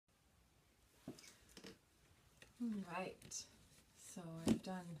Right, so I've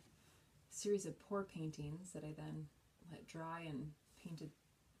done a series of pour paintings that I then let dry and painted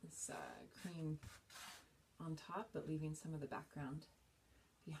this cream on top, but leaving some of the background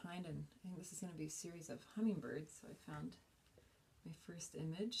behind. And I think this is going to be a series of hummingbirds. So I found my first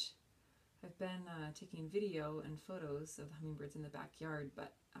image. I've been taking video and photos of the hummingbirds in the backyard,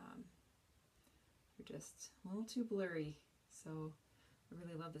 but they're just a little too blurry. So I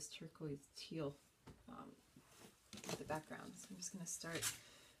really love this turquoise teal with the background. So I'm just going to start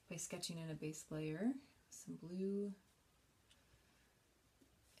by sketching in a base layer, some blue,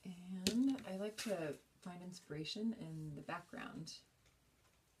 and I like to find inspiration in the background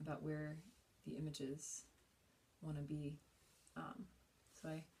about where the images want to be. So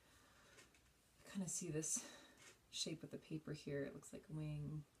I kind of see this shape with the paper here. It looks like a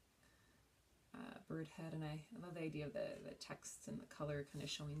wing, bird head, and I love the idea of the text and the color kind of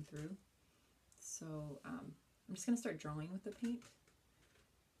showing through. So I'm just going to start drawing with the paint,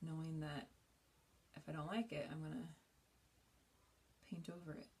 knowing that if I don't like it, I'm going to paint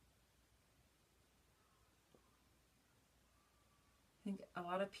over it. I think a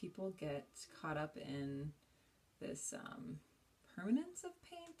lot of people get caught up in this permanence of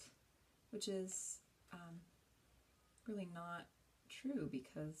paint, which is really not true,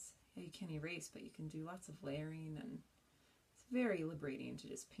 because you can erase, but you can do lots of layering, and it's very liberating to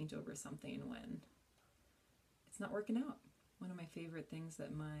just paint over something when it's not working out. One of my favorite things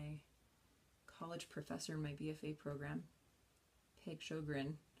that my college professor in my BFA program, Peg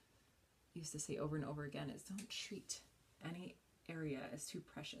Sjogren, used to say over and over again is, don't treat any area as too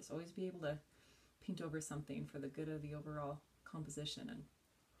precious. Always be able to paint over something for the good of the overall composition. And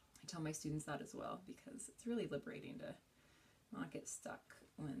I tell my students that as well, because it's really liberating to not get stuck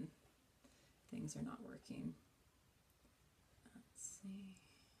when things are not working. Let's see.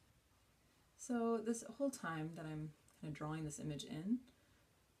 So this whole time that I'm kind of drawing this image in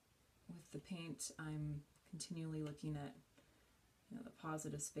with the paint, I'm continually looking at the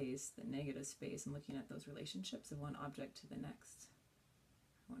positive space, the negative space, and looking at those relationships of one object to the next,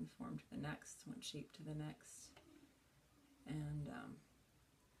 one form to the next, one shape to the next. And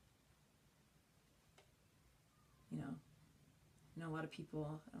a lot of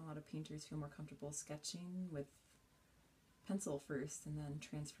people, a lot of painters feel more comfortable sketching with pencil first and then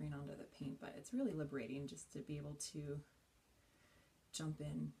transferring onto the paint, but it's really liberating just to be able to jump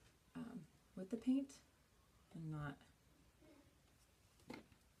in with the paint and not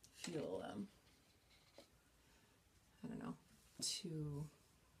feel, I don't know, too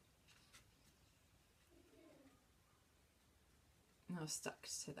stuck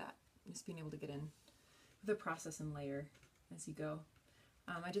to that. Just being able to get in with the process and layer as you go.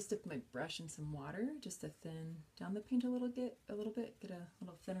 I just dipped my brush in some water just to thin down the paint a little bit, get a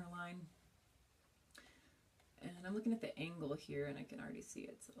little thinner line. And I'm looking at the angle here, and I can already see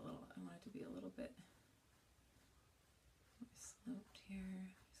it's a little, I want it to be a little bit sloped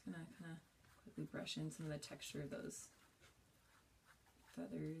here. Just gonna kind of quickly brush in some of the texture of those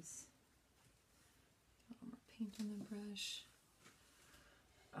feathers. A little more paint on the brush.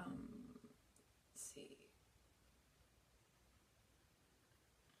 Let's see.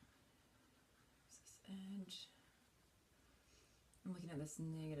 Edge. I'm looking at this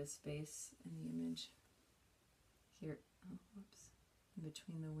negative space in the image here, oh, whoops, in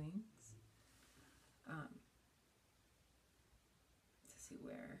between the wings. To see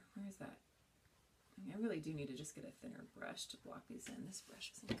where is that? I mean, I really do need to just get a thinner brush to block these in. This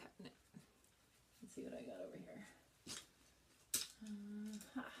brush isn't cutting it. Let's see what I got over here. Let's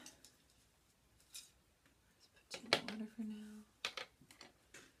put in the water for now.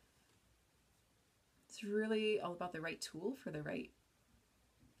 It's really all about the right tool for the right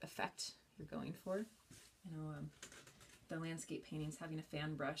effect you're going for. The landscape paintings, having a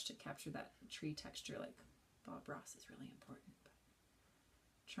fan brush to capture that tree texture like Bob Ross is really important. But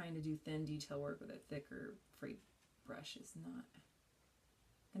trying to do thin detail work with a thicker frayed brush is not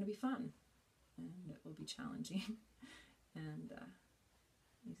going to be fun, and it will be challenging. And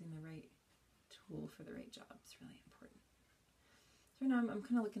using the right tool for the right job is really important. So now I'm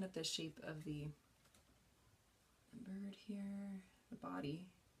kind of looking at the shape of the bird here, the body,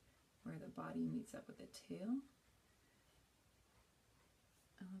 where the body meets up with the tail.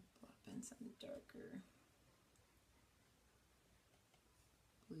 I'll plop in some darker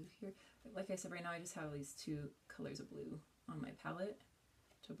blue here. But like I said, right now I just have these two colors of blue on my palette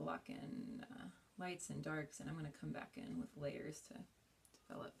to block in lights and darks, and I'm going to come back in with layers to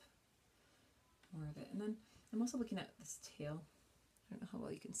develop more of it. And then I'm also looking at this tail. I don't know how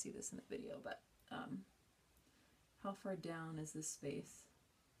well you can see this in the video, but how far down is this space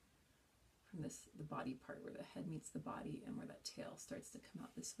from the this, the body part where the head meets the body and where that tail starts to come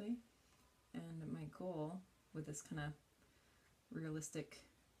out this way. And my goal with this kind of realistic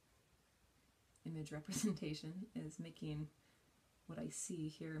image representation is making what I see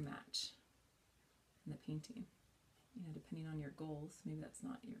here match in the painting. You know, depending on your goals, maybe that's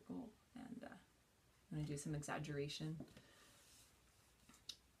not your goal, and I'm going to do some exaggeration.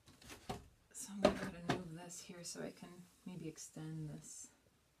 So I'm going to go ahead and move this here so I can maybe extend this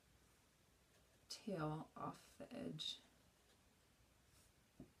tail off the edge.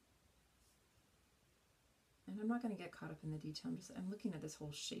 And I'm not going to get caught up in the detail. I'm looking at this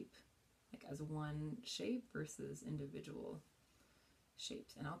whole shape, like as one shape versus individual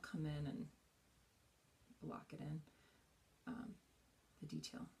shapes. And I'll come in and block it in, the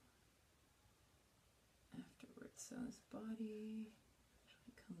detail afterwards. So this body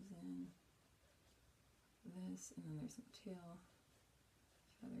actually comes in, this, and then there's some tail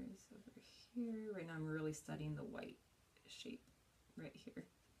feathers over here. Right now I'm really studying the white shape right here.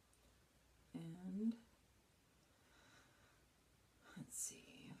 And let's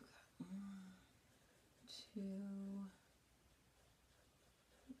see, I've got 1, 2,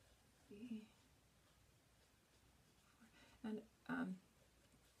 3, 4, and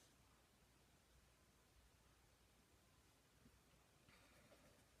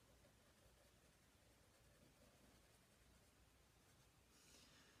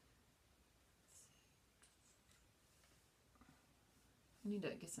I need to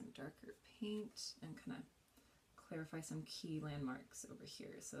get some darker paint and kind of clarify some key landmarks over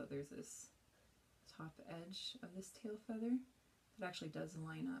here. So there's this top edge of this tail feather that actually does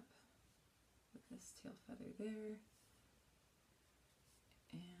line up with this tail feather there,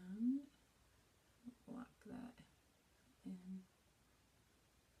 and block that in.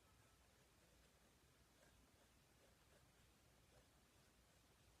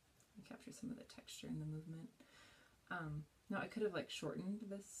 And capture some of the texture in the movement. Now I could have like shortened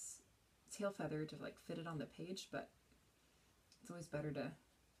this tail feather to like fit it on the page, but it's always better to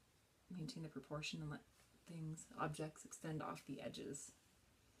maintain the proportion and let things, objects, extend off the edges.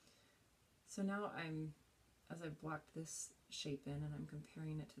 So now as I've blocked this shape in and I'm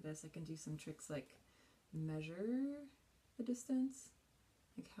comparing it to this, I can do some tricks like measure the distance,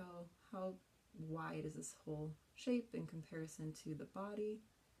 like how wide is this whole shape in comparison to the body,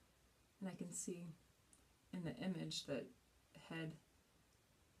 and I can see in the image that head,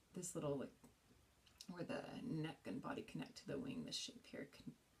 this little like where the neck and body connect to the wing, this shape here,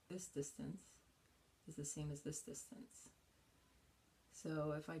 this distance is the same as this distance.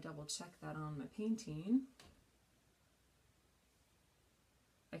 So if I double check that on my painting,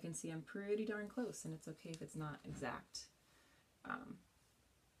 I can see I'm pretty darn close, and it's okay if it's not exact. And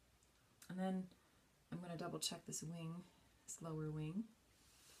then I'm going to double check this wing, this lower wing.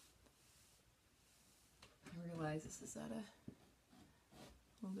 I realize this is at a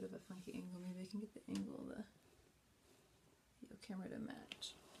little bit of a funky angle. Maybe I can get the angle of the video camera to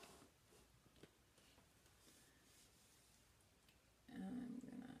match. And I'm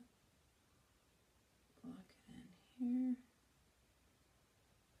gonna block it in here.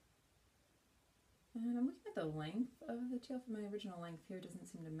 And I'm looking at the length of the tail. My original length here doesn't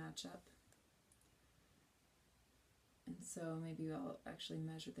seem to match up. And so maybe I'll actually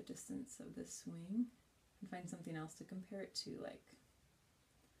measure the distance of this wing and find something else to compare it to, like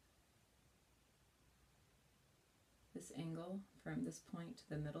this angle from this point to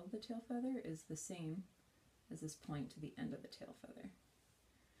the middle of the tail feather is the same as this point to the end of the tail feather.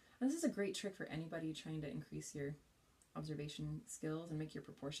 And this is a great trick for anybody trying to increase your observation skills and make your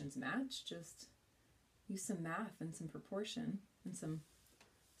proportions match. Just use some math and some proportion and some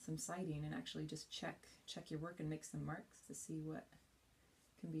sighting, and actually just check your work and make some marks to see what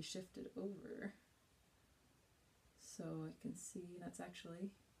can be shifted over. So I can see that's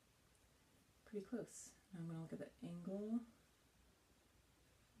actually pretty close. Now I'm going to look at the angle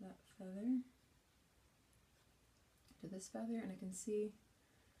of that feather to this feather, and I can see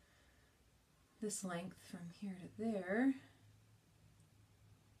this length from here to there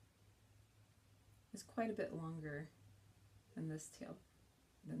is quite a bit longer than this tail,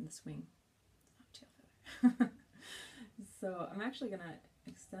 than this wing. It's not tail feather. So I'm actually going to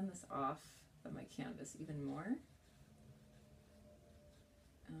extend this off of my canvas even more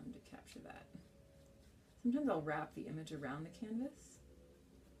to capture that. Sometimes I'll wrap the image around the canvas.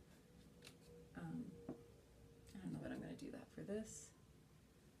 I don't know that I'm going to do that for this.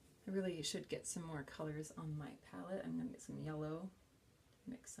 I really should get some more colors on my palette. I'm going to get some yellow,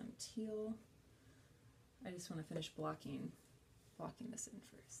 mix some teal. I just want to finish blocking this in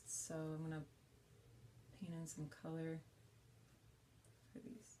first. So I'm going to paint in some color for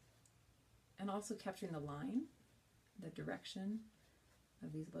these and also capturing the line, the direction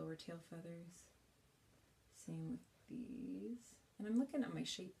of these lower tail feathers. Same with these. And I'm looking at my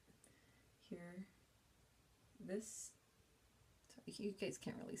shape here. This, you guys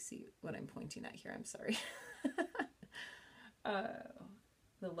can't really see what I'm pointing at here, I'm sorry.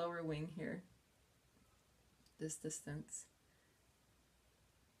 The lower wing here, this distance,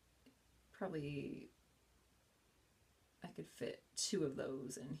 probably I could fit 2 of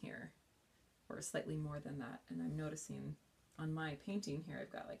those in here, or slightly more than that. And I'm noticing on my painting here,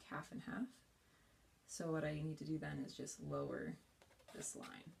 I've got like half and half. So what I need to do then is just lower this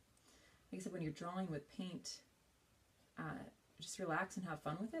line. Like I said, when you're drawing with paint, just relax and have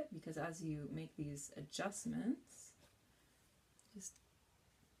fun with it, because as you make these adjustments, just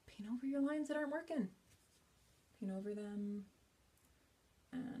paint over your lines that aren't working. Paint over them,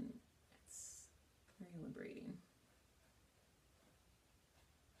 and it's very liberating.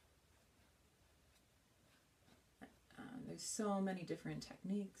 There's so many different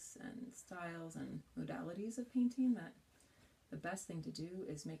techniques and styles and modalities of painting that the best thing to do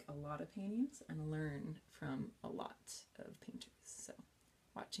is make a lot of paintings and learn from a lot of painters. So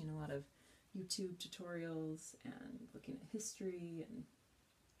watching a lot of YouTube tutorials and looking at history and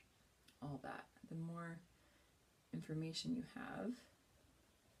all that. The more information you have,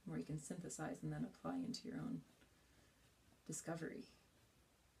 the more you can synthesize and then apply into your own discovery.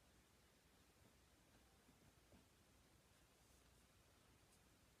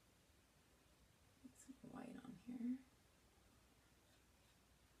 White on here,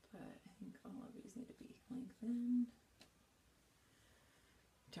 but I think all of these need to be lengthened.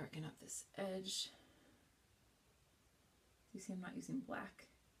 Darken up this edge. You see I'm not using black.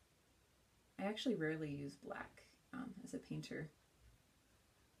 I actually rarely use black as a painter.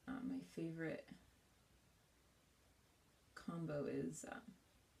 My favorite combo is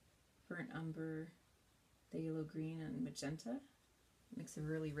burnt umber, phthalo green, and magenta. It makes a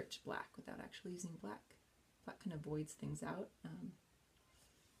really rich black without actually using black. Black kind of voids things out,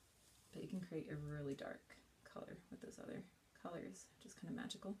 but you can create a really dark color with those other colors, which is kind of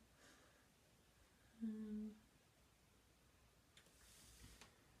magical.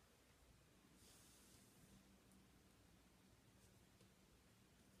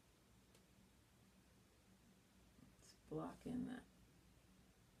 Let's block in that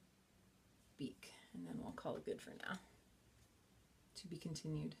beak, and then we'll call it good for now. To be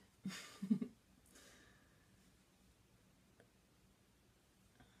continued.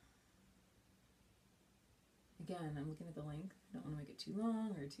 Again, I'm looking at the length. I don't want to make it too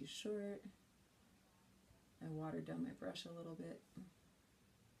long or too short. I watered down my brush a little bit.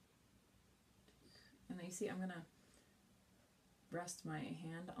 And then you see I'm going to rest my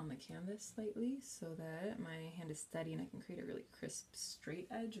hand on the canvas slightly so that my hand is steady and I can create a really crisp straight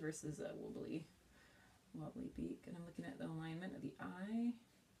edge versus a wobbly beak. And I'm looking at the alignment of the eye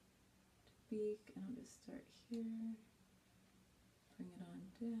to beak, and I'll just start here, bring it on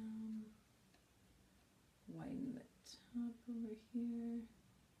down, widen the top over here,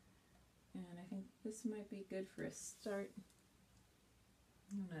 and I think this might be good for a start.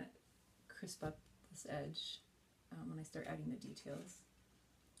 I'm going to crisp up this edge when I start adding the details.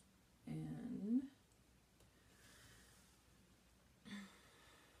 And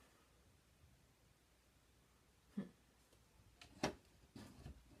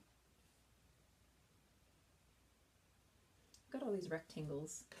got all these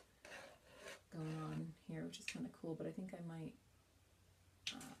rectangles going on here, which is kind of cool, but I think I might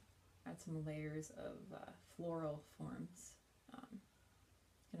add some layers of floral forms.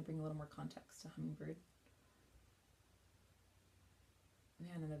 Gonna bring a little more context to Hummingbird.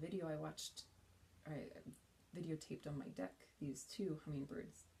 Man, in the video I watched, or I videotaped on my deck, these 2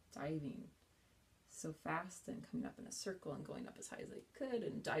 hummingbirds diving so fast and coming up in a circle and going up as high as they could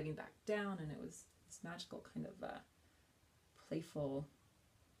and diving back down, and it was this magical kind of playful.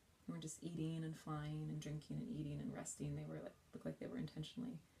 They weren't just eating and flying and drinking and eating and resting. They were looked like they were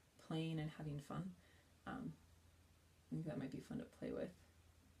intentionally playing and having fun. I think that might be fun to play with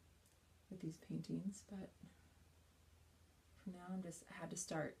these paintings, but for now I had to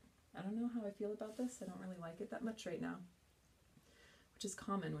start. I don't know how I feel about this. I don't really like it that much right now, which is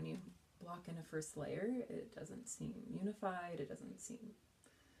common when you block in a first layer. It doesn't seem unified, it doesn't seem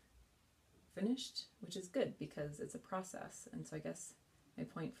finished, which is good because it's a process. And so I guess my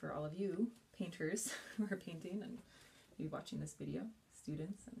point for all of you painters who are painting and you watching this video,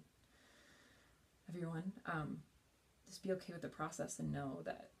 students and everyone, just be okay with the process and know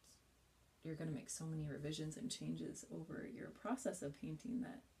that you're going to make so many revisions and changes over your process of painting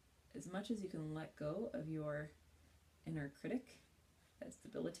that as much as you can let go of your inner critic that's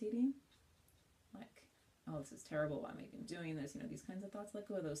debilitating, oh, this is terrible, why am I even doing this? You know, these kinds of thoughts, let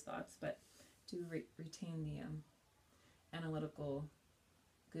go of those thoughts, but do retain the analytical,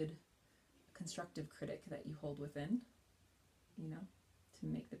 good, constructive critic that you hold within, you know, to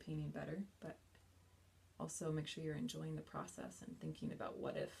make the painting better, but also make sure you're enjoying the process and thinking about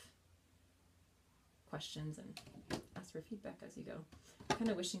what if questions and ask for feedback as you go. I'm kind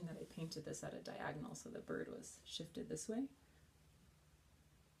of wishing that I painted this at a diagonal so the bird was shifted this way.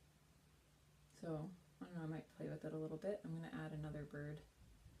 So, I don't know, I might play with it a little bit. I'm going to add another bird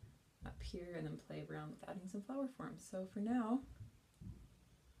up here and then play around with adding some flower forms. So for now,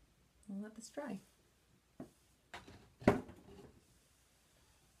 I'll let this dry. Let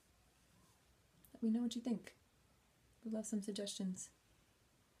me know what you think. We'd love some suggestions.